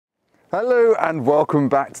Hello and welcome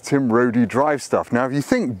back to Tim Roadie Drive Stuff. Now if you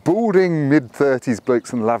think balding mid-30s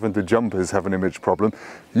blokes in lavender jumpers have an image problem,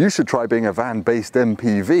 you should try being a van-based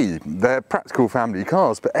MPV. They're practical family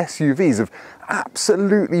cars, but SUVs have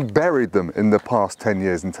absolutely buried them in the past 10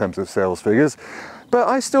 years in terms of sales figures. But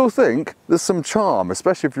I still think there's some charm,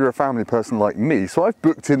 especially if you're a family person like me. So I've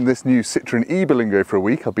booked in this new Citroen e-Berlingo for a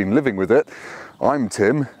week. I've been living with it. I'm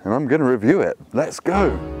Tim and I'm going to review it. Let's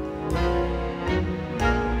go.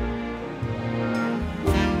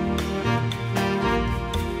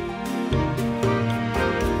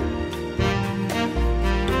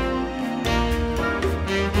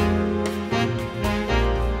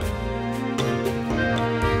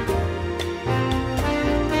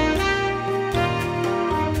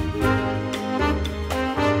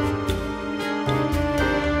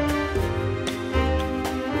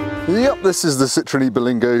 Yep, this is the Citroen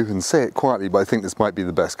e-Berlingo, and say it quietly, but I think this might be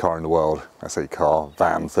the best car in the world. I say car,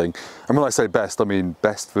 van thing. And when I say best, I mean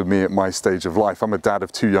best for me at my stage of life. I'm a dad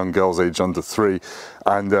of 2 young girls aged under 3,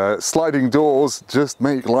 and sliding doors just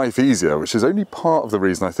make life easier, which is only part of the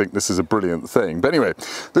reason I think this is a brilliant thing. But anyway,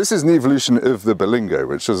 this is an evolution of the Berlingo,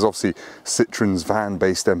 which is obviously Citroen's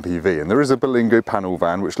van-based MPV. And there is a Berlingo panel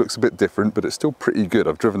van, which looks a bit different, but it's still pretty good.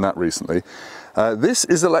 I've driven that recently. This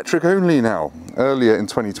is electric only now. Earlier in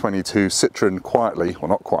 2022, Citroen quietly, well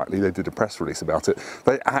not quietly, they did a press release about it,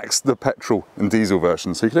 they axed the petrol and diesel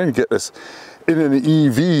version, so you can only get this in an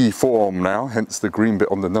EV form now, hence the green bit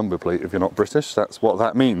on the number plate if you're not British, that's what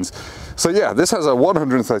that means. So yeah, this has a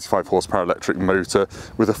 135 horsepower electric motor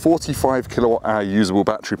with a 45 kilowatt hour usable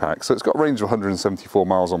battery pack, so it's got a range of 174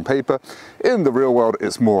 miles on paper. In the real world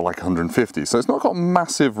it's more like 150, so it's not got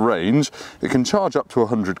massive range. It can charge up to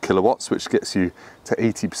 100 kilowatts, which gets you to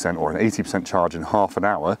 80% or an 80% charge in half an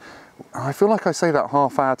hour. I feel like I say that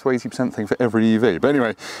half hour to 80% thing for every EV. But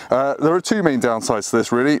anyway, there are 2 main downsides to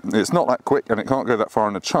this really. It's not that quick and it can't go that far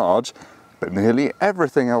in a charge, but nearly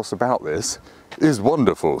everything else about this is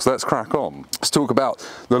wonderful. So let's crack on. Let's talk about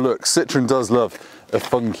the look. Citroen does love a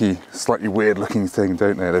funky, slightly weird looking thing,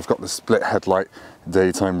 don't they? They've got the split headlight,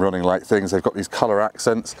 daytime running light things. They've got these color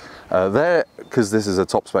accents. They're, because this is a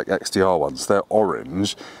top spec XDR ones, they're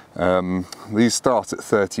orange. These start at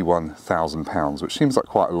 £31,000, which seems like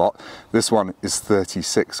quite a lot. This one is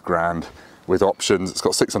 36 grand with options. It's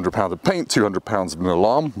got £600 of paint, £200 of an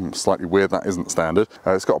alarm. Slightly weird, that isn't standard.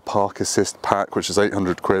 It's got a park assist pack, which is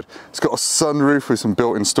 800 quid. It's got a sunroof with some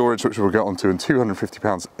built-in storage, which we'll get onto, and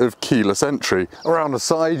 £250 of keyless entry. Around the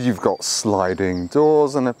side, you've got sliding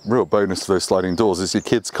doors, and a real bonus to those sliding doors is your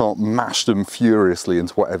kids can't mash them furiously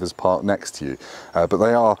into whatever's parked next to you. But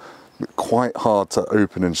they are quite hard to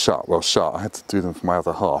open and shut. Well, shut, I had to do them for my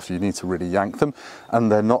other half. You need to really yank them,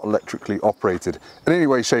 and they're not electrically operated in any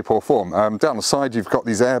way, shape or form. Down the side you've got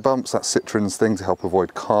these air bumps. That's Citroen's thing to help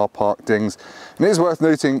avoid car park dings. And it is worth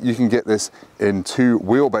noting you can get this in 2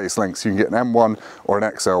 wheelbase lengths. You can get an M1 or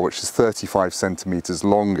an XL, which is 35 centimeters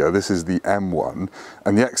longer. This is the M1,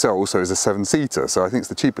 and the XL also is a 7-seater, so I think it's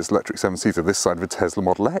the cheapest electric 7-seater this side of a Tesla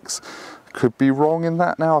Model X. Could be wrong in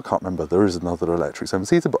that now, I can't remember. There is another electric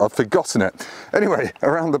 7-seater, but I've forgotten it. Anyway,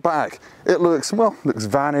 around the back, it looks, well, looks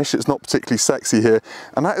vanish. It's not particularly sexy here.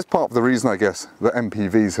 And that is part of the reason, I guess, that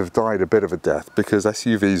MPVs have died a bit of a death, because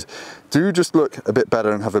SUVs do just look a bit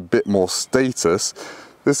better and have a bit more status.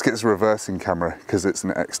 This gets a reversing camera because it's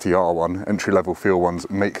an XTR one. Entry-level feel ones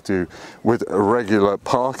make do with regular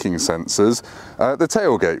parking sensors. The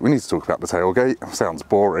tailgate, we need to talk about the tailgate. Sounds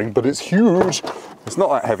boring, but it's huge. It's not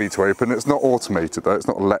that heavy to open. It's not automated though, it's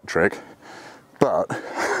not electric. But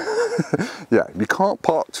yeah, you can't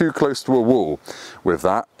park too close to a wall with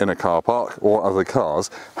that in a car park or other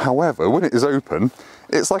cars. However, when it is open,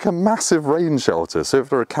 it's like a massive rain shelter. So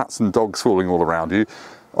if there are cats and dogs falling all around you,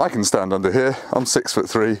 I can stand under here. I'm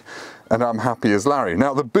 6'3" and I'm happy as Larry.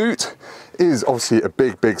 Now the boot is obviously a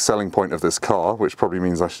big selling point of this car, which probably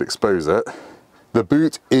means I should expose it. The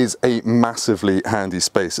boot is a massively handy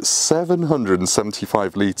space. It's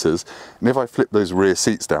 775 litres, and if I flip those rear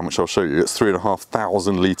seats down, which I'll show you, it's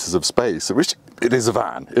 3,500 litres of space, which it is a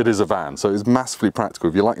van. It is a van, so it's massively practical.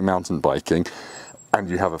 If you like mountain biking and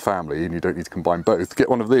you have a family and you don't need to combine both, get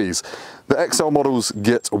one of these. The XL models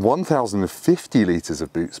get 1,050 litres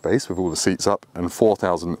of boot space with all the seats up and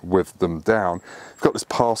 4,000 with them down. We've got this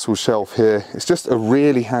parcel shelf here. It's just a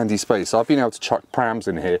really handy space. I've been able to chuck prams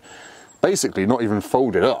in here, basically not even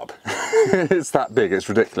folded up. It's that big, it's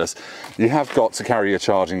ridiculous. You have got to carry your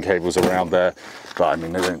charging cables around there, but I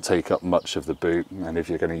mean, they don't take up much of the boot, and if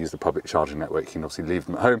you're going to use the public charging network, you can obviously leave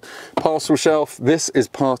them at home. Parcel shelf, this is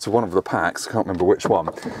part of one of the packs, I can't remember which one,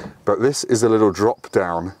 but this is a little drop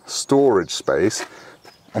down storage space.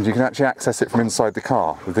 And you can actually access it from inside the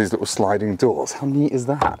car with these little sliding doors. How neat is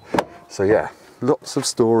that? So yeah, lots of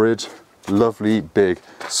storage, lovely big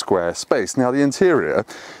square space. Now the interior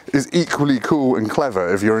is equally cool and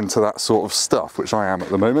clever if you're into that sort of stuff, which I am at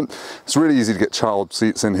the moment. It's really easy to get child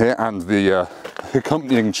seats in here and the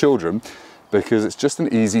accompanying children, because it's just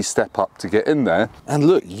an easy step up to get in there. And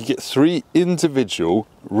look, you get 3 individual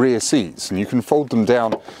rear seats, and you can fold them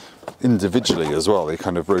down individually as well. They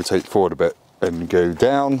kind of rotate forward a bit and go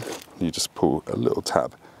down. You just pull a little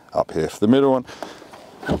tab up here for the middle one,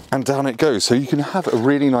 and down it goes. So you can have a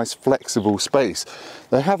really nice flexible space.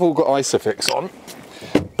 They have all got Isofix on,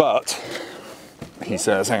 but he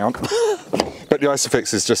says, hang on, but the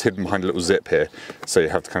Isofix is just hidden behind a little zip here. So you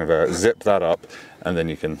have to kind of zip that up, and then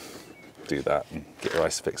you can do that and get your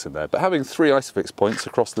Isofix in there. But having 3 Isofix points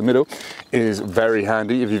across the middle is very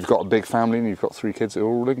handy if you've got a big family and you've got 3 kids who are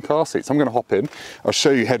all in car seats. I'm going to hop in, I'll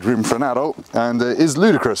show you headroom for an adult, and it is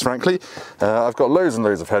ludicrous, frankly. I've got loads and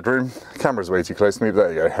loads of headroom. The camera's way too close to me, but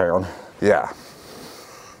there you go, hang on. Yeah,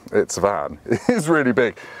 it's a van. It is really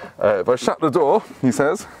big. If I shut the door, he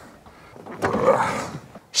says,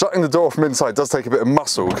 shutting the door from inside does take a bit of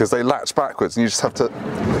muscle because they latch backwards and you just have to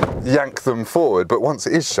yank them forward, but once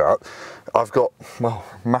it is shut, I've got, well,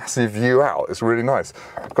 massive view out. It's really nice.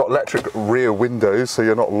 I've got electric rear windows, so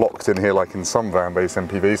you're not locked in here like in some van-based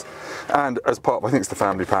MPVs. And as part of, I think it's the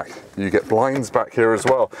family pack, you get blinds back here as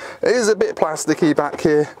well. It is a bit plasticky back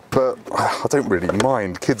here, but I don't really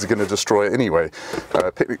mind. Kids are going to destroy it anyway.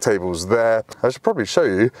 Picnic tables there. I should probably show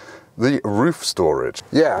you the roof storage.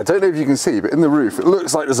 Yeah, I don't know if you can see, but in the roof, it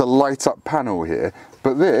looks like there's a light up panel here,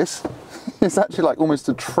 but this is actually like almost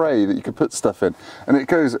a tray that you could put stuff in, and it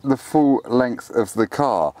goes the full length of the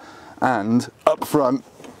car. And up front,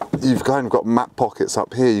 you've kind of got map pockets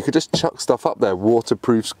up here. You could just chuck stuff up there,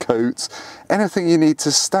 waterproofs, coats, anything you need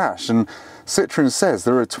to stash. And Citroen says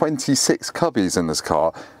there are 26 cubbies in this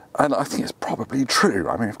car, and I think it's probably true.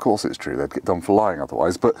 I mean, of course it's true, they'd get done for lying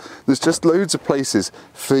otherwise, but there's just loads of places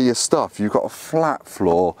for your stuff. You've got a flat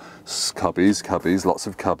floor, cubbies, lots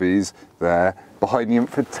of cubbies there, behind the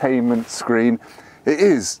infotainment screen. It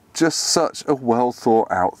is just such a well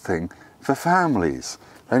thought out thing for families.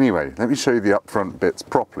 Anyway, let me show you the upfront bits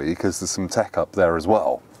properly, because there's some tech up there as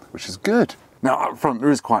well, which is good. Now up front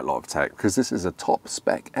there is quite a lot of tech, because this is a top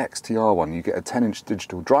spec XTR one. You get a 10-inch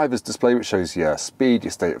digital driver's display which shows your speed,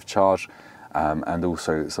 your state of charge, and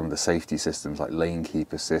also some of the safety systems like lane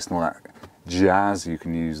keep assist and all that jazz. You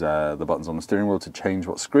can use the buttons on the steering wheel to change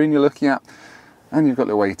what screen you're looking at. And you've got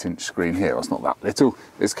a little 8-inch screen here. Well, it's not that little.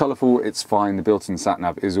 It's colourful, it's fine. The built-in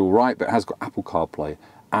sat-nav is all right, but it has got Apple CarPlay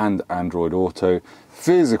and Android Auto.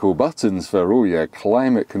 Physical buttons for all your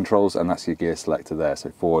climate controls, and that's your gear selector there, so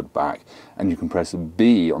forward, back. And you can press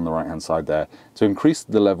B on the right-hand side there to increase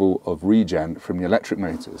the level of regen from the electric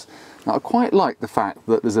motors. Now, I quite like the fact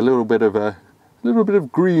that there's a little bit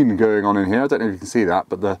of green going on in here. I don't know if you can see that,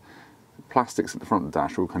 but the plastics at the front of the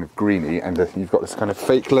dash are all kind of greeny, and you've got this kind of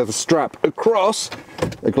fake leather strap across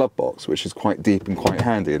a glove box, which is quite deep and quite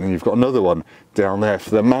handy. And then you've got another one down there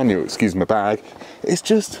for the manual. Excuse my bag. It's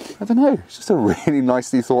just, I don't know, it's just a really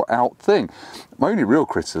nicely thought out thing. My only real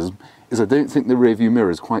criticism is I don't think the rear view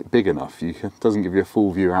mirror is quite big enough. It doesn't give you a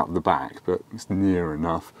full view out of the back, but it's near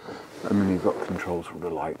enough. And then you've got controls for the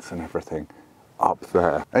lights and everything up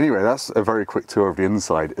there. Anyway, that's a very quick tour of the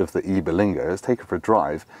inside of the e-Berlingo. Let's take it for a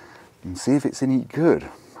drive and see if it's any good.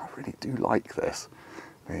 I really do like this.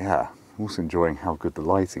 But yeah, I'm also enjoying how good the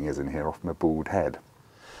lighting is in here off my bald head.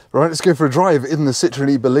 Right, let's go for a drive in the Citroen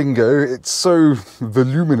e-Berlingo. It's so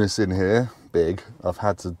voluminous in here, big. I've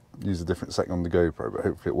had to use a different setting on the GoPro, but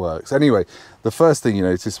hopefully it works. Anyway, the first thing you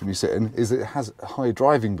notice when you sit in is it has a high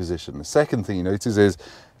driving position. The second thing you notice is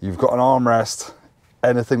you've got an armrest.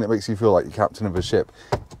 Anything that makes you feel like you're captain of a ship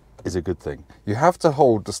is a good thing. You have to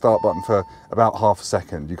hold the start button for about half a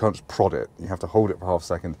second. You can't just prod it. You have to hold it for half a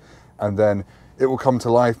second, and then it will come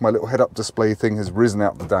to life. My little head-up display thing has risen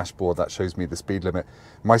out the dashboard. That shows me the speed limit,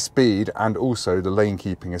 my speed, and also the lane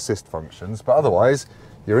keeping assist functions. But otherwise,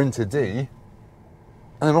 you're into D,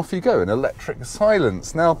 and then off you go, an electric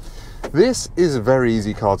silence. Now, this is a very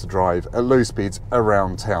easy car to drive at low speeds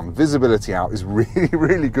around town. Visibility out is really,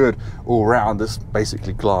 really good all round. It's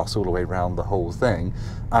basically glass all the way around the whole thing.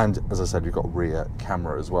 And as I said, you've got a rear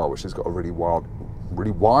camera as well, which has got a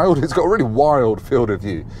it's got a really wild field of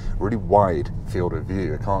view, really wide field of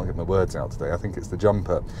view. I can't get my words out today. I think it's the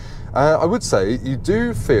jumper. I would say you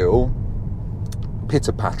do feel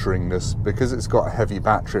pitter-patteringness because it's got a heavy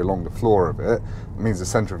battery along the floor of it. It means the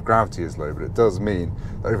centre of gravity is low, but it does mean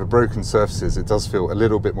that over broken surfaces it does feel a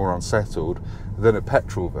little bit more unsettled than a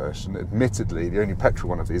petrol version. Admittedly, the only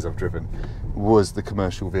petrol one of these I've driven was the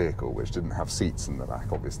commercial vehicle, which didn't have seats in the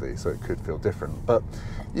back, obviously, so it could feel different. But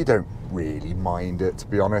you don't really mind it, to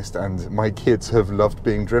be honest. And my kids have loved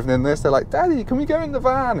being driven in this. They're like, Daddy, can we go in the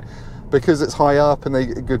van? Because it's high up and they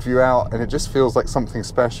get a good view out, and it just feels like something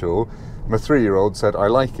special. My 3-year-old said, I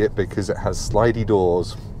like it because it has slidey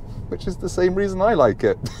doors, which is the same reason I like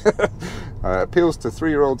it. Appeals to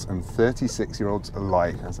 3-year-olds and 36-year-olds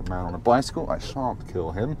alike. As a man on a bicycle, I shan't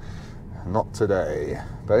kill him. Not today.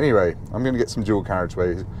 But anyway, I'm going to get some dual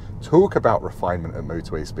carriageways, talk about refinement at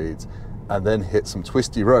motorway speeds, and then hit some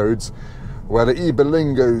twisty roads where the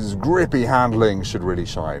e-Berlingo's grippy handling should really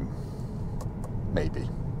shine. Maybe,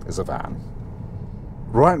 as a van.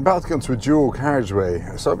 Right, I'm about to get onto a dual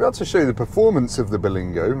carriageway. So I'm about to show you the performance of the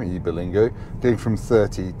e-Berlingo, going from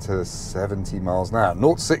 30 to 70 miles an hour.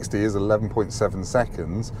 0 to 60 is 11.7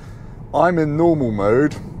 seconds. I'm in normal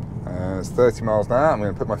mode. It's 30 miles an hour. I'm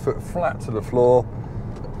going to put my foot flat to the floor.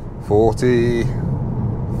 40,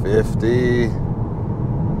 50,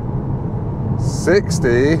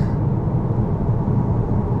 60,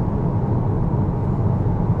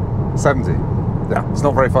 70. Yeah, it's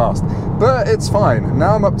not very fast, but it's fine.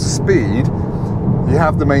 Now I'm up to speed. You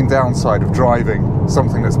have the main downside of driving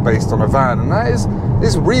something that's based on a van, and that is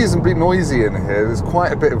it's reasonably noisy in here. There's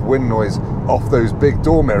quite a bit of wind noise off those big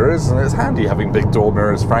door mirrors, and it's handy having big door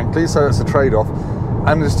mirrors, frankly, so it's a trade-off.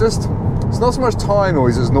 And it's not so much tyre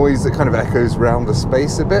noise as noise that kind of echoes around the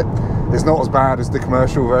space a bit. It's not as bad as the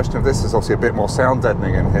commercial version of this. There's obviously a bit more sound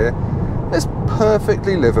deadening in here. It's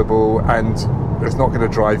perfectly livable, and it's not going to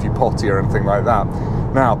drive you potty or anything like that.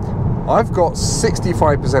 Now, I've got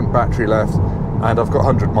 65% battery left, and I've got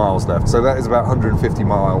 100 miles left, so that is about 150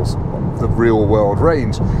 miles of the real world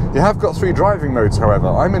range. You have got 3 driving modes, however.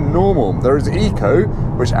 I'm in normal. There is eco,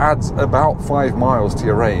 which adds about 5 miles to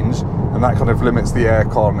your range, and that kind of limits the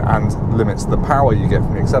aircon and limits the power you get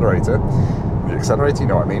from the accelerator. The accelerator, you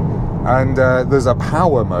know what I mean. And there's a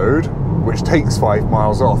power mode, which takes 5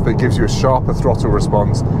 miles off, but gives you a sharper throttle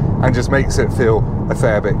response and just makes it feel a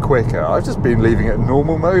fair bit quicker. I've just been leaving it in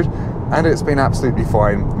normal mode, and it's been absolutely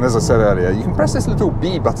fine. And as I said earlier, you can press this little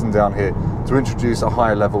B button down here to introduce a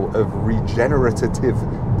higher level of regenerative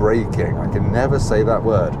braking. I can never say that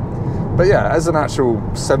word. But yeah, as an actual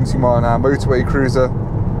 70 mile an hour motorway cruiser,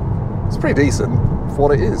 it's pretty decent for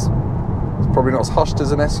what it is. It's probably not as hushed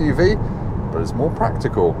as an SUV, but it's more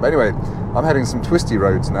practical. Anyway, I'm heading some twisty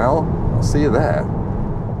roads now. I'll see you there.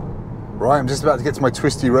 Right, I'm just about to get to my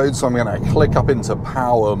twisty road, so I'm going to click up into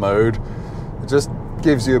power mode. It just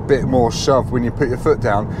gives you a bit more shove when you put your foot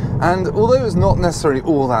down, and although it's not necessarily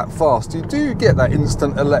all that fast, you do get that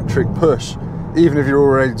instant electric push. Even if you're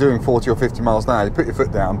already doing 40 or 50 miles an hour, you put your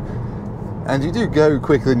foot down and you do go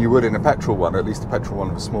quicker than you would in a petrol one, at least a petrol one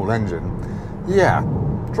with a small engine. Yeah,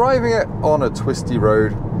 driving it on a twisty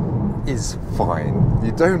road is fine.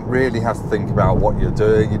 You don't really have to think about what you're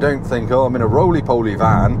doing. You don't think, oh, I'm in a roly-poly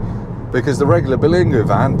van, because the regular Berlingo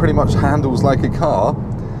van pretty much handles like a car,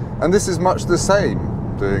 and this is much the same.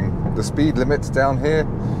 Doing the speed limits down here,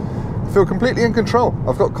 I feel completely in control.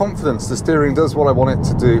 I've got confidence the steering does what I want it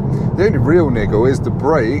to do. The only real niggle is the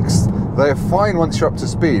brakes. They're fine once you're up to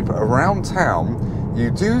speed, but around town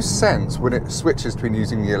you do sense when it switches between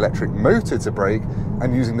using the electric motor to brake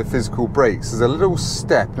and using the physical brakes. There's a little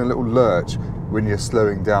step and a little lurch when you're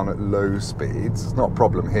slowing down at low speeds. It's not a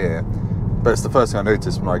problem here, but it's the first thing I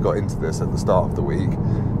noticed when I got into this at the start of the week.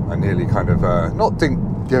 I nearly kind of,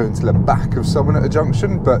 didn't go into the back of someone at a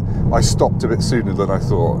junction, but I stopped a bit sooner than I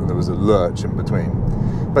thought, and there was a lurch in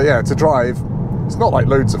between. But yeah, to drive, it's not like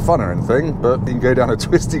loads of fun or anything, but you can go down a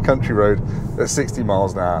twisty country road at 60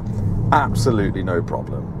 miles an hour, absolutely no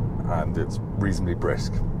problem. And it's reasonably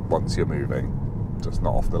brisk once you're moving, just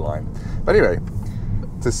not off the line. But anyway,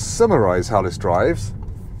 to summarise how this drives,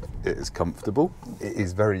 it is comfortable. It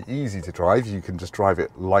is very easy to drive. You can just drive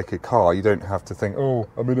it like a car. You don't have to think, oh,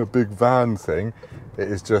 I'm in a big van thing. It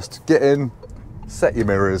is just get in, set your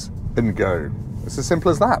mirrors, and go. It's as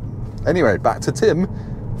simple as that. Anyway, back to Tim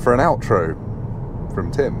for an outro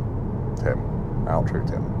from Tim. Outro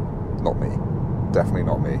Tim. Not me. Definitely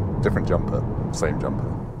not me. Different jumper, same jumper.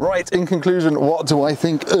 Right, in conclusion, what do I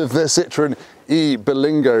think of the Citroen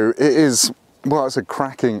e-Berlingo? It is, well, it's a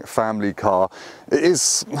cracking family car. It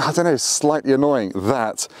is, I don't know, slightly annoying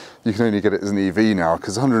that you can only get it as an EV now,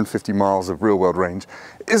 because 150 miles of real world range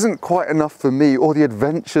isn't quite enough for me or the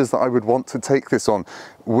adventures that I would want to take this on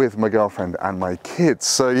with my girlfriend and my kids.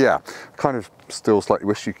 So yeah, kind of still slightly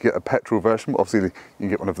wish you could get a petrol version. Obviously you can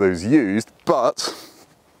get one of those used, but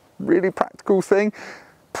really practical thing,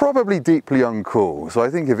 probably deeply uncool. So I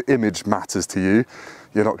think if image matters to you,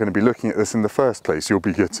 you're not going to be looking at this in the first place. You'll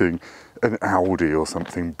be getting an Audi or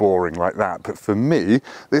something boring like that. But for me,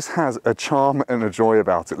 this has a charm and a joy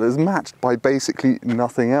about it that is matched by basically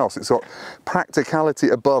nothing else. It's got practicality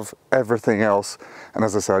above everything else. And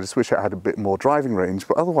as I said, I just wish it had a bit more driving range,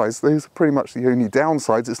 but otherwise those are pretty much the only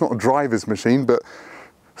downsides. It's not a driver's machine, but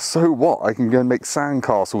so what? I can go and make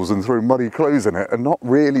sandcastles and throw muddy clothes in it and not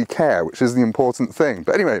really care, which is the important thing.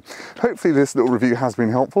 But anyway, hopefully this little review has been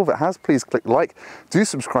helpful. If it has, please click like. Do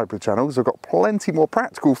subscribe to the channel because I've got plenty more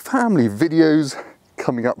practical family videos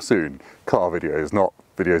coming up soon. Car videos, not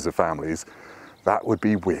videos of families. That would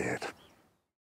be weird.